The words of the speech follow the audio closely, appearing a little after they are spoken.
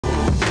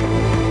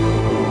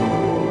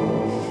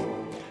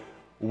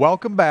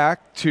Welcome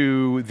back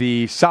to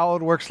the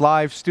SOLIDWORKS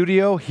Live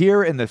studio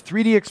here in the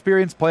 3D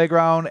Experience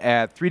Playground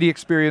at 3D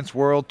Experience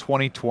World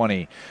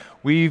 2020.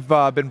 We've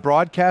been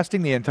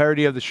broadcasting the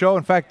entirety of the show.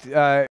 In fact,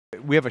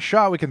 we have a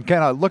shot. We can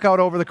kind of look out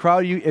over the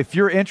crowd. If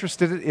you're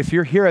interested, if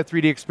you're here at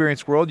 3D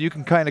Experience World, you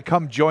can kind of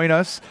come join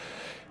us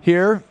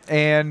here.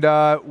 And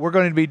we're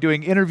going to be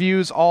doing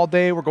interviews all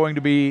day. We're going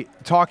to be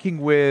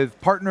talking with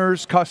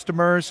partners,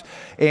 customers,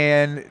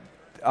 and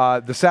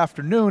this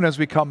afternoon, as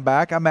we come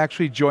back, I'm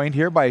actually joined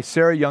here by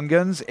Sara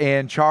Jungans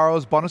and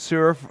Charles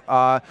Bonnasieux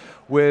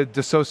with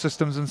Dassault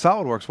Systems and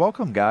SOLIDWORKS.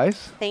 Welcome,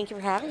 guys. Thank you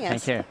for having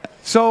us. Thank you.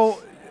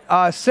 So,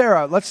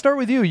 Sara, let's start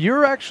with you.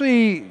 You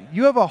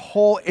have a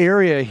whole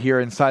area here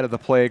inside of the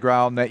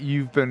playground that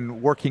you've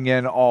been working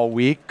in all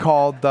week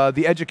called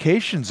the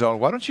Education Zone.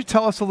 Why don't you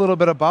tell us a little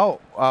bit about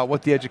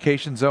what the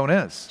Education Zone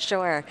is?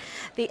 Sure.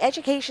 The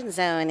Education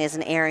Zone is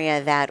an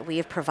area that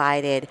we've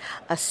provided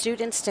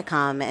students to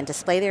come and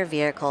display their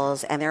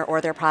vehicles and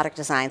their product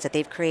designs that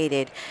they've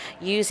created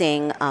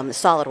using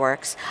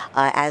SOLIDWORKS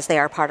as they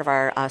are part of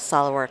our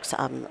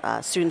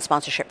SOLIDWORKS student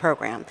sponsorship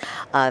program.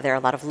 There are a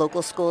lot of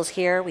local schools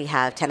here. We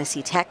have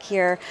Tennessee Tech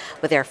here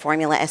with their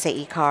Formula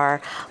SAE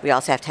car. We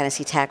also have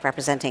Tennessee Tech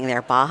representing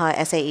their Baja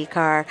SAE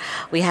car.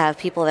 We have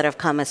people that have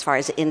come as far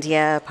as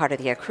India, part of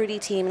the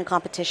Akriti team in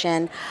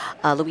competition,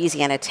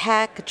 Louisiana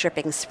Tech,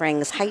 Dripping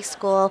Springs High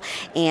School,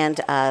 and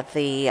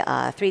the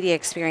 3D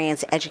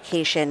Experience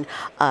education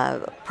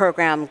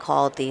program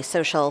called the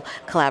Social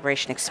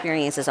Collaboration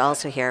Experience is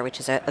also here, which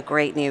is a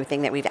great new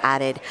thing that we've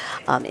added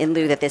in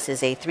lieu that this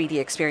is a 3D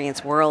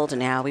Experience world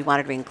now. We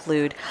wanted to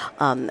include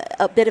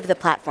a bit of the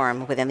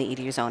platform within the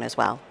EDU zone as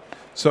well.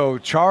 So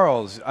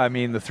Charles, I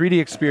mean, the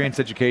 3D Experience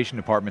Education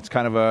Department is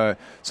kind of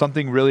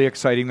something really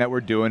exciting that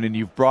we're doing, and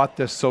you've brought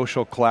this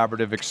social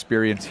collaborative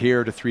experience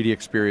here to 3D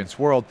Experience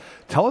World.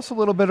 Tell us a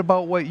little bit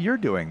about what you're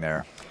doing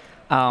there.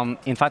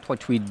 In fact,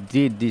 what we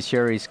did this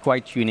year is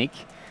quite unique.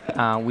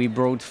 We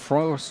brought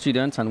 4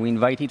 students, and we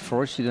invited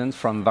 4 students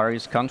from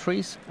various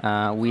countries.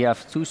 We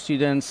have 2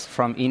 students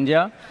from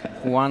India,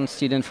 1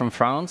 student from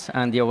France,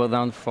 and the other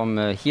one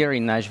from here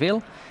in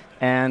Nashville.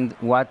 And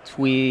what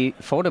we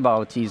thought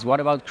about is, what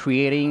about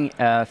creating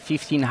a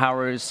 15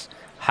 hours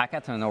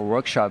hackathon or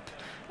workshop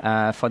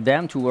for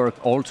them to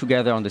work all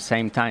together on the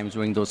same time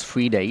during those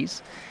 3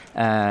 days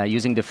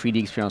using the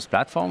 3D Experience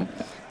platform.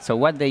 So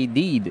what they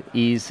did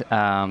is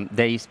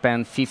they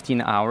spent 15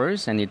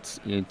 hours, and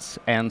it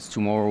ends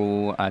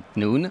tomorrow at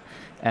noon.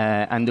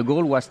 And the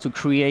goal was to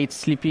create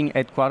sleeping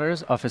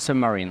headquarters of a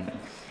submarine.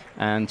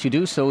 And to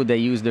do so, they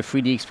use the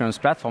 3D Experience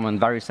platform and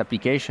various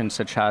applications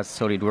such as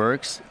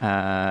SolidWorks.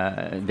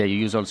 They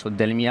use also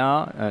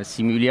Delmia,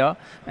 Simulia,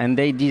 and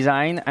they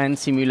design and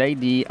simulate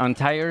the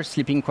entire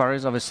sleeping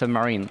quarters of a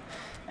submarine.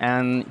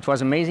 And it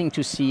was amazing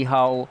to see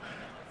how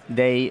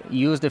they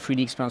use the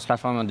 3D Experience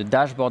platform on the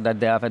dashboard that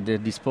they have at their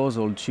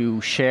disposal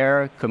to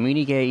share,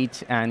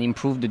 communicate, and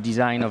improve the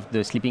design of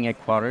the sleeping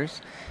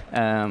headquarters.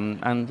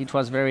 And it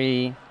was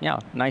very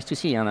nice to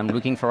see, and I'm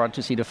looking forward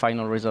to see the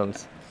final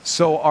results.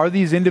 So are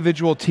these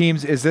individual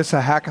teams, is this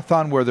a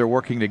hackathon where they're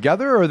working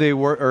together,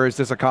 or is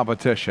this a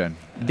competition?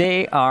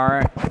 They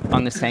are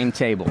on the same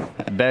table,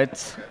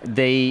 but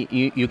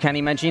you can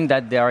imagine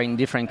that they are in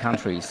different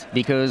countries,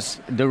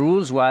 because the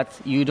rules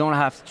you don't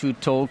have to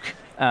talk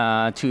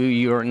to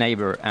your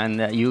neighbor,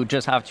 and you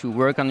just have to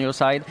work on your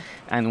side,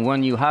 and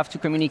when you have to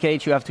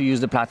communicate, you have to use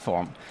the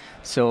platform.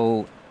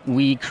 So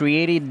we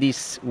created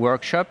this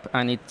workshop,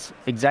 and it's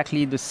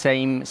exactly the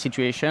same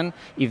situation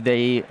if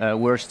they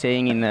were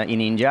staying in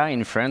India,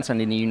 in France,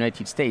 and in the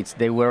United States.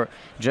 They were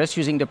just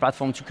using the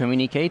platform to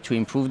communicate, to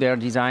improve their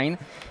design.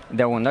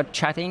 They were not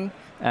chatting,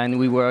 and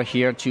we were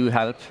here to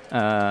help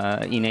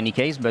in any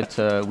case,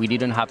 but we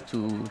didn't have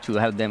to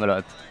help them a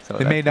lot. So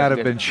they may not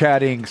have been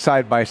chatting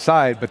side by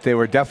side, but they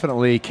were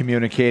definitely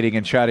communicating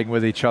and chatting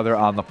with each other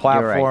on the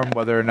platform, right.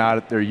 Whether or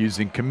not they're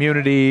using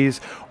communities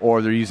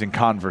or they're using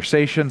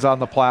conversations on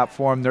the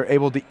platform, they're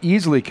able to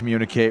easily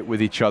communicate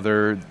with each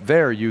other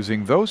there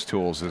using those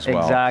tools as well.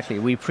 Exactly.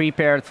 We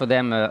prepared for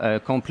them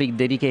a complete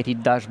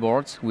dedicated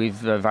dashboard with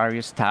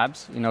various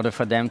tabs in order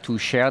for them to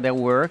share their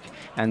work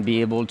and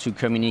be able to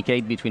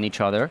communicate between each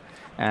other.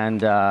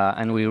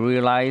 And we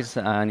realized,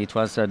 and it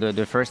was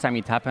the first time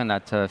it happened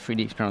at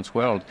 3D Experience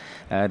World,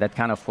 that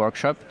kind of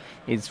workshop.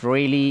 It's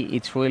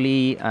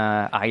really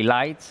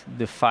highlights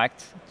the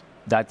fact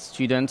that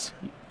students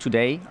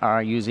today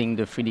are using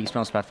the 3D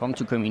Experience platform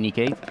to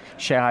communicate,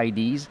 share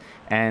ideas,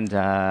 and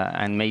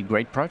make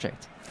great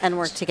projects. And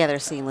work together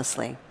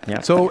seamlessly. Yeah.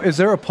 So is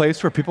there a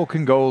place where people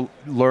can go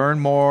learn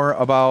more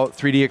about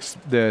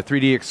the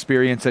 3D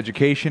Experience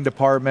Education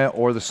Department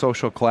or the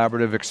Social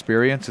Collaborative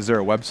Experience? Is there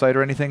a website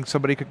or anything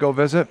somebody could go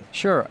visit?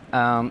 Sure.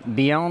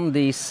 Beyond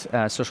this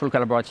Social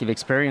Collaborative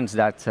Experience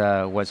that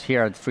was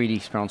here at 3D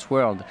Experience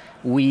World,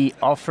 we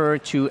offer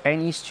to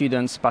any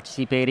students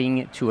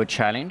participating to a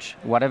challenge,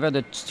 whatever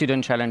the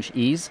student challenge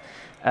is,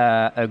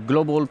 a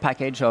global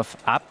package of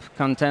app,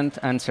 content,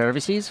 and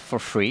services for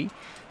free.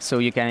 So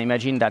you can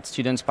imagine that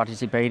students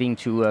participating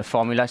to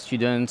Formula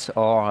Students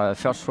or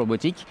First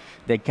Robotic,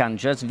 they can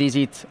just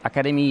visit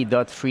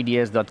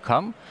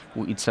academy.3ds.com.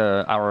 It's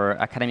our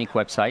academic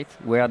website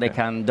where they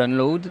can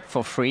download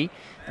for free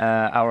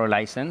our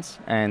license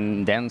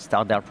and then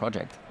start their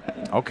project.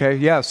 Okay,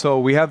 yeah, so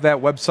we have that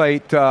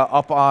website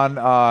up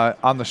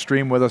on the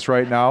stream with us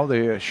right now.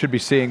 They should be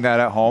seeing that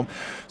at home.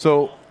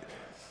 So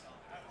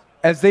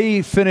as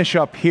they finish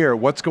up here,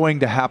 what's going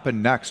to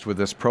happen next with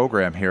this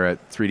program here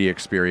at 3D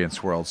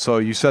Experience World? So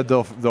you said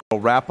they'll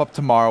wrap up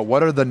tomorrow.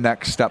 What are the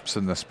next steps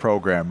in this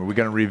program? Are we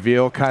going to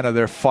reveal kind of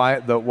their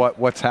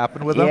what's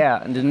happened with them?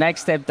 Yeah, the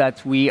next step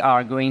that we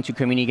are going to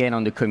communicate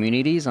on the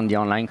communities, on the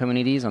online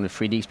communities, on the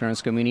 3D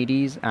Experience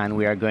communities, and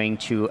we are going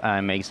to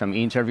make some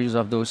interviews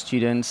of those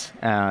students.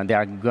 They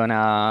are going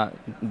to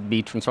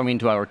be transformed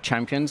into our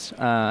champions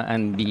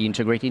and be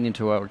integrated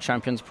into our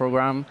champions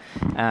program.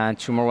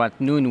 Tomorrow at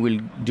noon,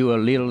 we'll do a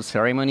little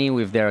ceremony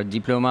with their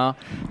diploma.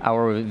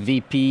 Our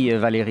VP,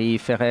 Valérie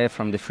Ferret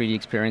from the 3D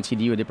Experience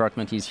EDU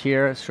department is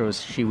here, so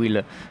she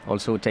will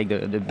also take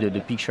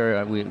the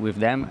picture with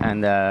them,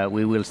 and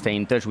we will stay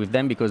in touch with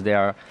them because they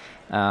are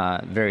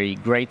very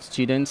great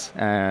students,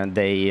 and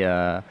they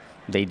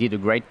did a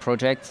great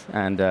project,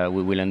 and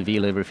we will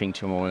unveil everything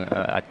tomorrow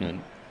at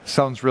noon.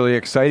 Sounds really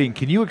exciting.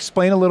 Can you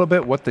explain a little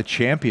bit what the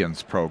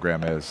Champions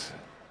program is?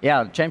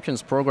 Yeah,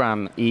 Champions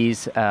program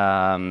is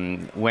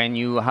when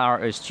you are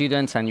a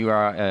student and you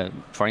are,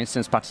 for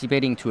instance,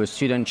 participating to a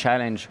student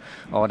challenge,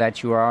 or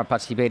that you are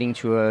participating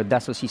to a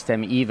Dassault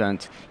System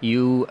event,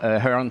 you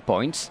earn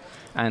points,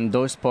 and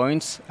those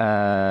points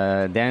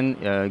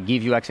then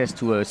give you access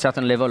to a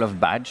certain level of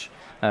badge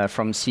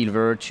from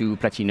silver to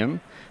platinum.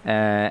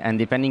 And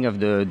depending of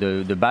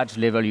the badge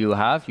level you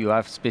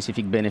have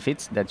specific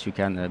benefits that you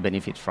can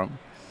benefit from.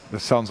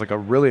 This sounds like a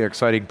really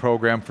exciting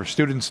program for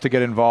students to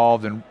get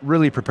involved and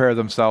really prepare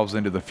themselves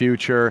into the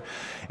future.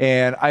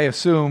 And I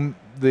assume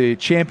the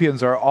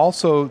champions are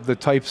also the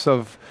types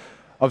of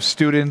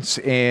students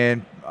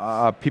and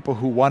people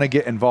who want to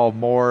get involved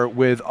more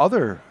with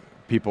other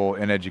people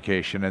in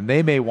education, and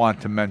they may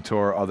want to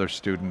mentor other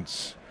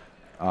students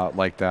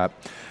like that.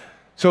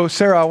 So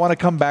Sarah, I want to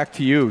come back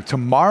to you.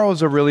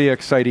 Tomorrow's a really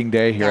exciting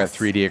day here at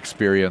 3D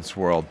Experience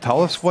World.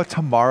 Tell us what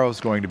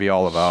tomorrow's going to be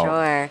all about.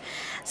 Sure.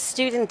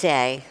 Student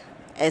Day.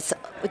 It's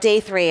day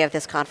 3 of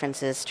this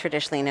conference is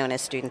traditionally known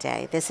as Student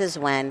Day. This is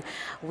when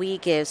we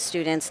give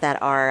students that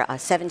are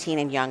 17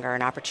 and younger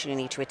an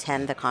opportunity to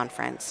attend the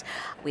conference.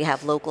 We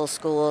have local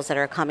schools that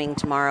are coming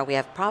tomorrow. We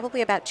have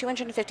probably about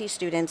 250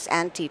 students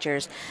and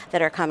teachers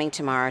that are coming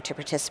tomorrow to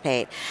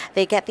participate.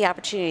 They get the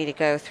opportunity to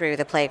go through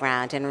the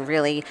playground and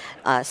really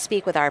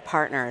speak with our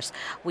partners.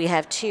 We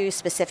have 2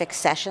 specific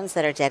sessions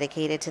that are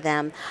dedicated to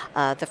them.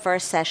 The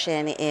first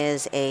session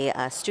is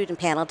a student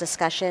panel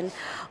discussion.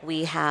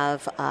 We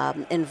have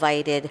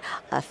invited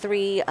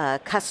 3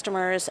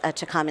 customers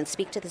to come and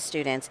speak to the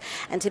students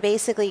and to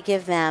basically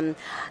give them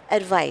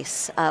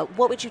advice.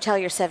 What would you tell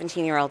your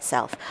 17-year-old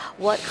self?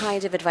 What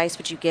kind of advice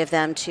would you give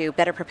them to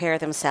better prepare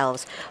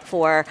themselves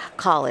for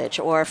college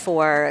or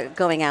for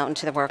going out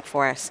into the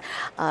workforce?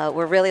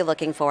 We're really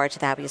looking forward to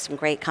that. We have some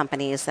great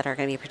companies that are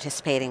going to be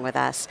participating with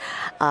us.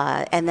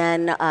 And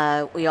then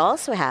we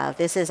also have,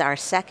 this is our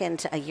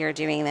second year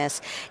doing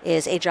this,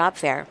 is a job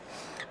fair.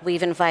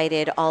 We've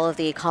invited all of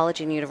the college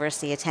and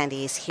university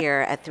attendees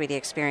here at 3D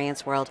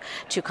Experience World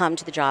to come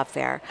to the job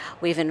fair.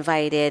 We've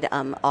invited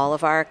all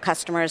of our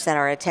customers that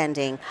are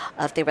attending,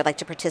 if they would like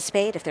to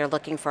participate, if they're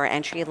looking for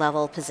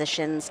entry-level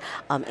positions,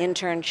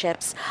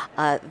 internships,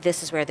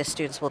 this is where the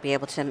students will be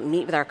able to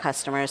meet with our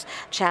customers,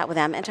 chat with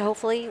them, and to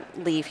hopefully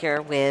leave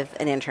here with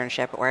an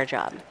internship or a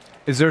job.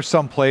 Is there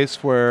some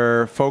place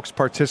where folks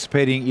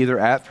participating either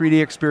at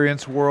 3D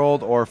Experience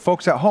World or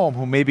folks at home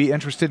who may be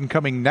interested in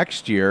coming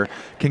next year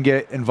can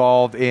get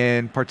involved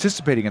in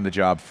participating in the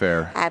job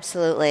fair?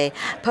 Absolutely.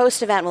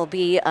 Post-event will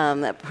be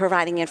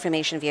providing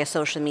information via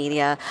social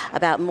media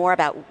more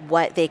about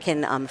what they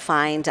can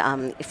find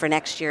for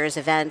next year's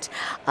event,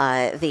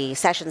 the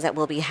sessions that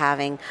we'll be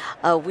having.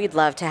 We'd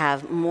love to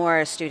have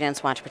more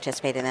students want to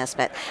participate in this,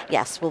 but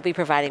yes, we'll be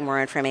providing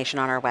more information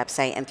on our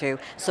website and through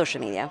social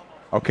media.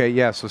 Okay,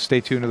 yeah, so stay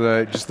tuned to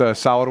the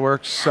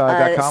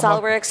SolidWorks.com?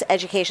 SolidWorks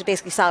Education,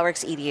 basically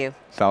SolidWorks EDU.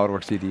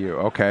 SolidWorks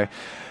EDU, okay.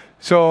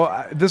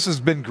 So this has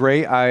been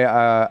great.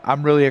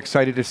 I'm really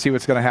excited to see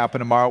what's going to happen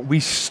tomorrow.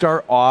 We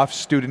start off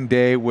Student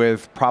Day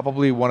with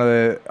probably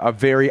a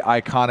very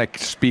iconic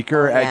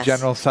speaker at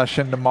General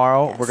Session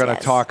tomorrow. Yes, we're going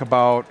to talk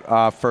about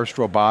FIRST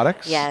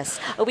Robotics. Yes.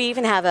 We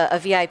even have a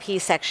VIP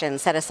section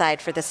set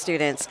aside for the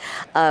students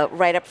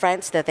right up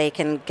front so that they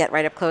can get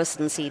right up close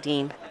and see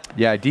Dean.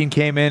 Yeah, Dean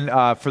came in.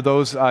 For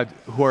those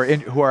who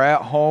are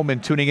at home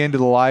and tuning into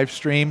the live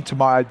stream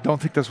tomorrow, I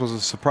don't think this was a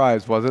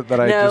surprise, was it? That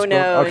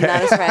No, okay.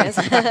 not a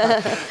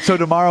surprise. So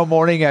tomorrow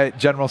morning at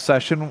general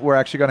session, we're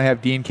actually going to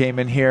have Dean came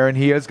in here, and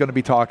he is going to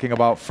be talking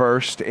about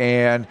FIRST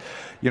and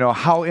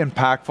how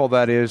impactful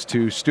that is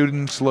to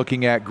students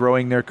looking at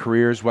growing their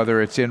careers,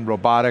 whether it's in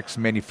robotics,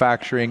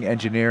 manufacturing,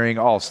 engineering,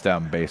 all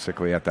STEM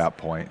basically at that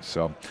point.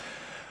 So,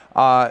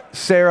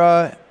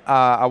 Sara.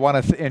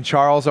 And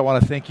Charles, I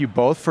want to thank you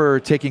both for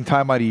taking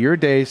time out of your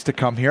days to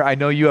come here. I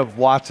know you have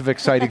lots of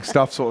exciting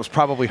stuff, so it was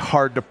probably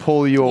hard to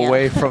pull you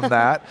away from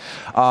that.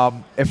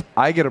 If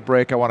I get a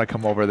break, I want to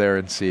come over there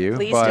and see you.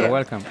 Please do.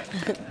 Welcome.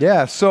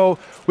 Yeah, so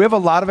we have a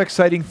lot of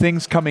exciting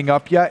things coming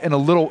up yet.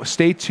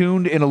 Stay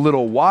tuned. In a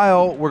little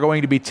while, we're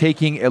going to be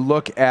taking a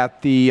look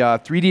at the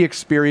 3D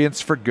experience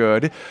for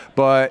good.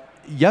 But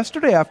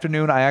yesterday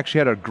afternoon, I actually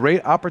had a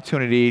great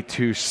opportunity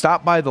to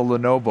stop by the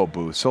Lenovo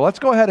booth. So let's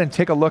go ahead and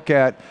take a look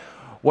at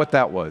what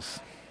that was.